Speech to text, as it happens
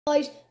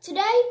Guys,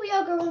 today we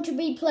are going to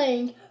be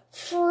playing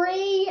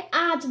Free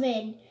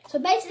Admin. So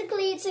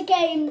basically it's a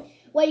game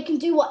where you can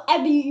do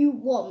whatever you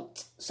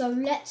want. So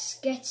let's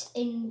get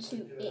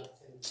into it.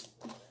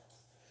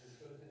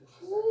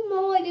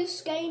 Oh my, this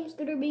game's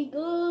gonna be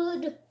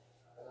good.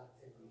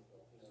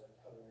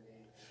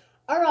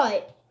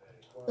 Alright,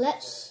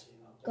 let's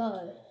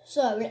go.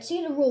 So let's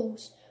see the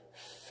rules.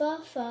 Fly,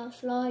 fire,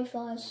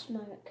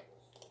 smoke.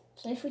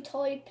 So if we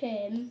type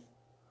in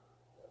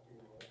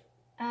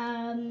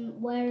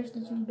where's the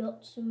two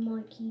dots on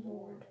my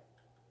keyboard?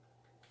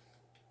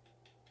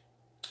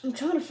 I'm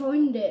trying to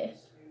find it.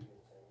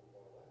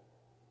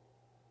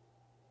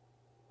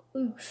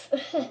 Oof.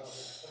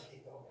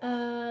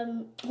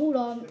 Hold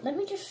on. Let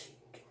me just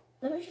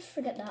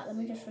forget that. Let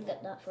me just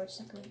forget that for a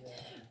second.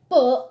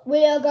 But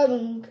we are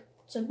going.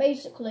 So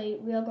basically,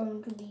 we are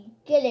going to be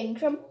killing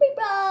some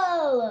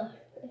people.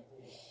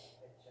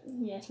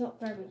 Yeah, it's not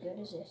very good,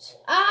 is it?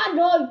 Ah,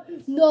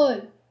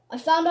 no. I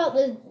found out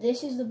that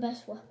this is the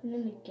best weapon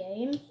in the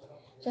game.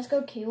 So let's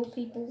go kill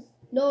people.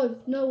 No,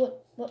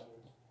 what?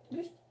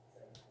 Who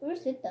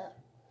just did that?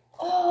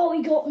 Oh,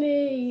 he got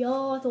me.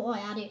 Oh, I thought I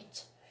had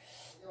it.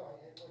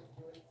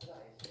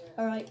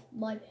 Alright,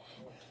 bye.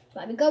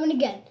 Right, we're going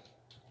again.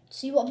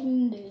 See what we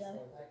can do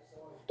though.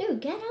 Dude,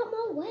 get out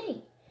my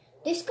way.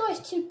 This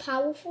guy's too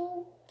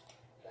powerful.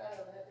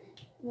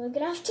 We're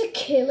gonna have to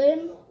kill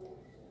him.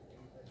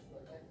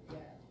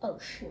 Oh,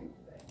 shoot.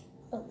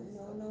 Oh,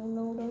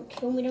 no, don't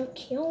kill me, don't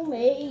kill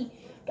me.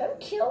 Don't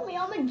kill me,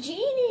 I'm a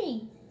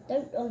genie.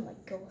 Oh my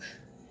gosh.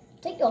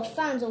 Take your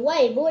fans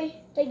away, boy.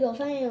 Take your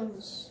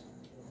fans.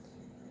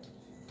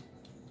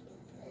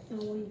 Oh,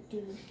 what are you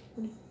doing?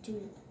 What are you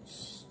doing?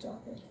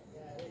 Stop it.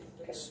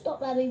 Just stop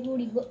that big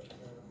booty butt.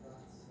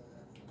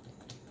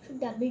 Shoot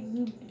that big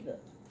booty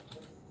butt.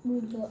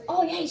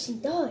 Oh, yes, he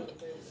died.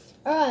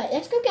 Alright,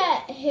 let's go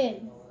get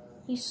him.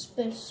 He's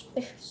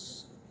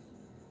suspicious.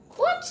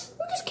 What?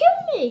 Who just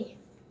killed me?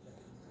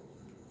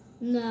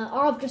 No,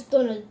 I've just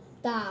done a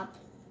dab.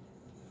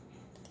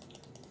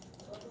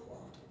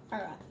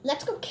 Alright,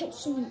 let's go kill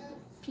some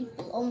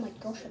people. Oh my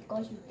gosh, that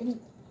guy's been.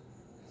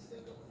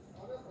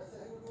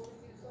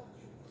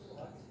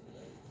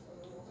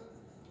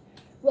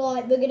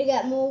 Right, we're going to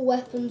get more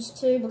weapons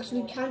too because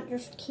we can't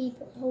just keep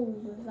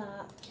hold of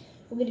that.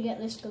 We're going to get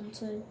this gun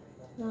too.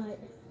 Right.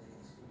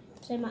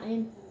 Say my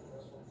aim.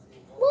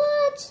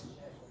 What?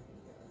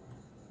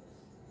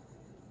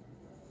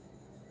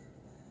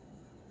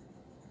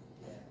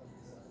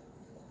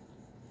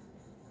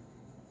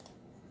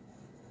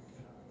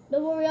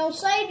 Don't worry, I'll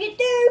save you,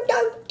 dude.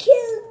 Don't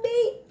kill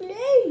me,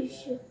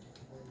 please.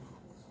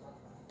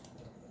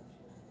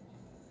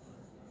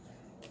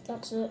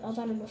 That's it. I've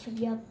had enough of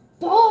you.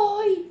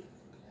 Bye.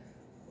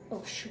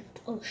 Oh shoot.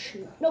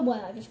 No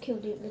way, I just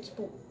killed the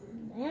invincible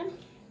man.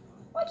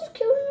 I just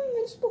killed an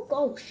invincible.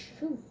 Oh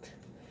shoot.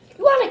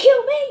 You wanna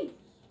kill me?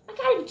 I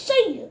can't even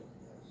see you.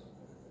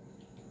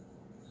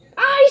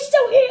 Ah, he's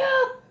still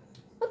here.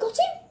 I got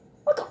him.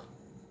 Let's go.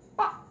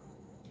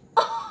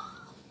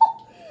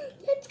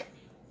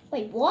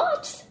 Wait,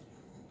 what?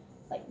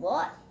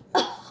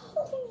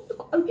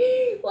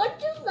 What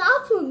just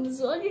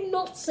happened? I did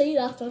not see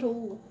that at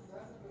all.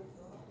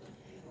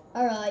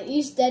 Alright,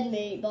 he's dead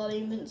meat by the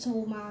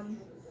invincible man.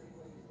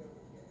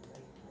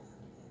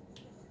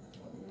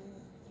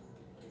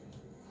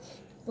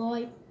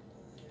 Right.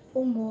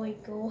 Oh my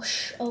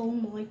gosh.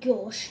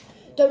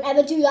 Don't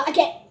ever do that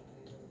again.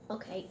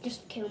 Okay,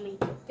 just kill me.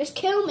 Just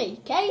kill me,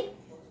 okay?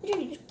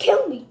 Just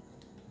kill me.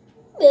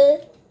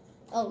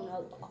 Oh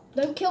no.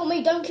 Don't kill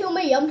me.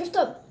 I'm just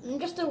a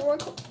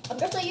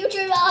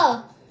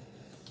YouTuber.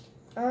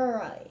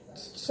 Alright.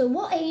 So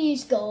what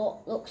he's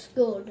got looks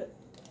good.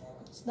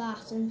 It's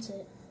that, isn't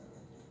it?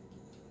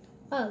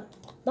 Oh,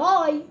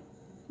 bye.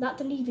 That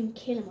didn't even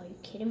kill him. Are you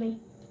kidding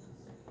me?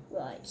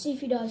 Right, see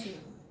if he dies now.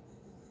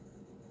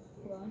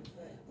 Right.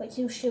 Wait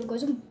till shield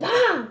goes and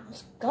BAM!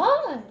 Let's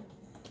go!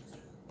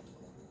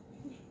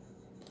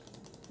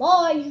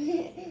 Bye!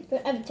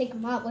 Don't ever take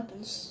my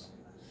weapons.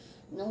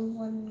 No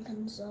one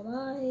can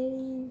survive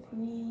me.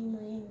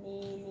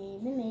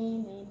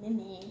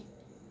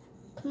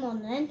 Come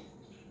on then.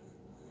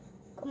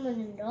 Come on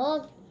then,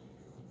 dog.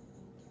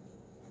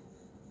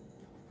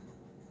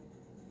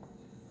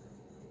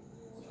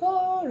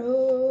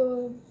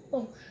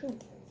 Oh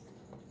shoot.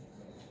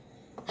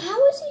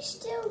 How is he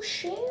still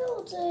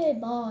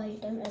shielded? Bye.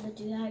 Don't ever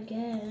do that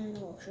again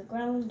or you're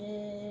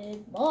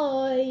grounded.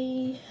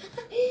 Bye.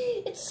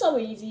 It's so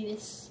easy,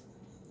 this.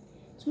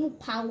 It's more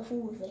powerful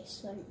with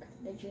this, like,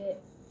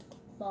 legit.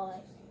 Bye.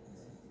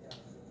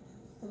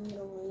 I'm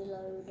gonna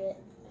reload it.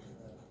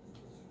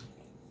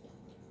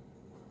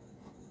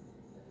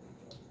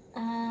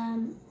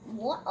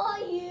 What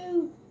are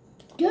you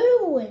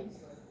doing?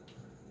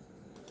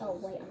 Oh,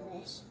 wait, I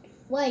missed.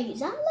 Wait, is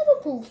that a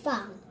Liverpool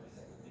fan?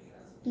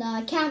 No,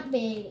 it can't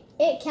be.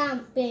 It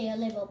can't be a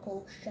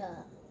Liverpool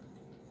shirt.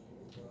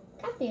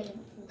 Can't be a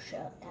Liverpool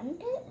shirt, can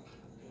it?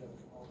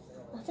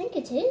 I think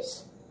it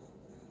is.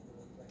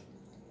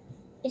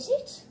 Is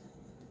it?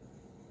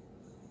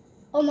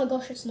 Oh my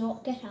gosh, it's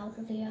not. Get out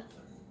of here.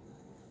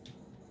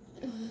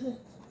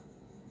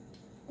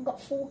 I've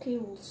got 4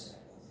 kills.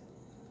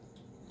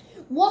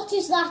 What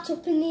is that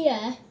up in the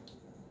air?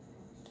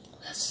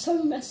 That's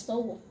so messed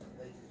up.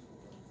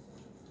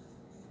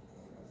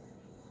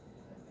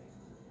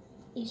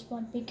 He's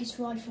my biggest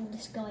rifle,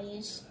 this guy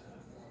is.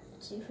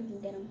 Let's see if we can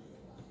get him.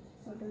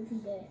 Oh, don't you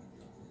dare.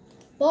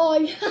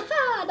 Bye!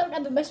 Haha! Don't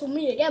ever mess with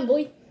me again,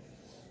 boy.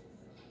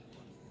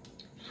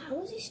 How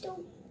is he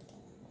still?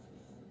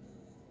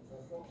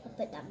 I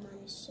bet that man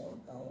is so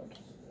bored.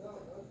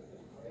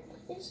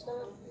 What is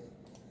that?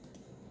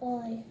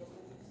 Bye.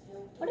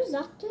 What does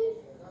that do?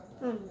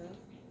 I don't know.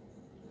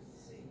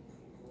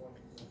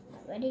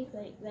 Ready?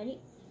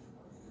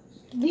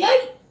 Yay!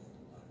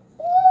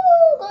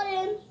 Woo! Got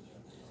him!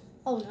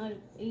 Oh no,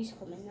 he's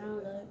coming now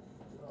though.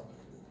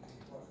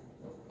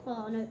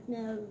 Oh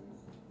no.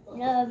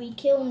 No, he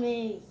killed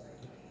me.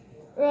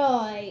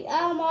 Right,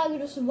 how am I going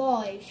to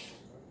survive?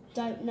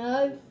 Don't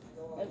know.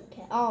 Don't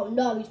care. Oh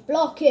no, he's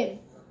blocking.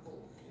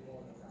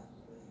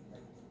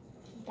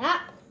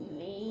 That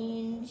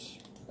means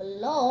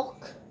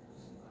block.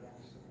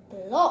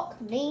 Block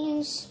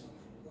means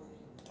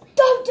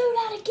don't do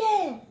that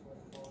again.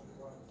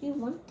 Do you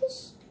want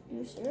this? Do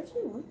you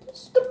seriously want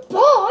this?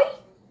 Goodbye.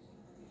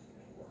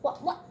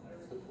 What?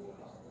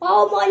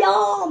 Oh, my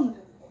arm!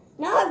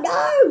 No!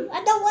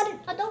 I don't want it.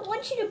 I don't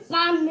want you to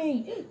ban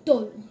me.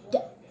 Don't.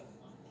 No!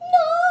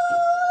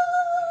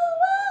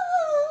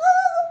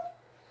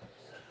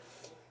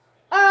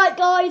 Alright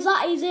guys,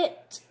 that is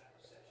it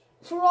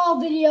for our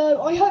video.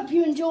 I hope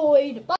you enjoyed. Bye.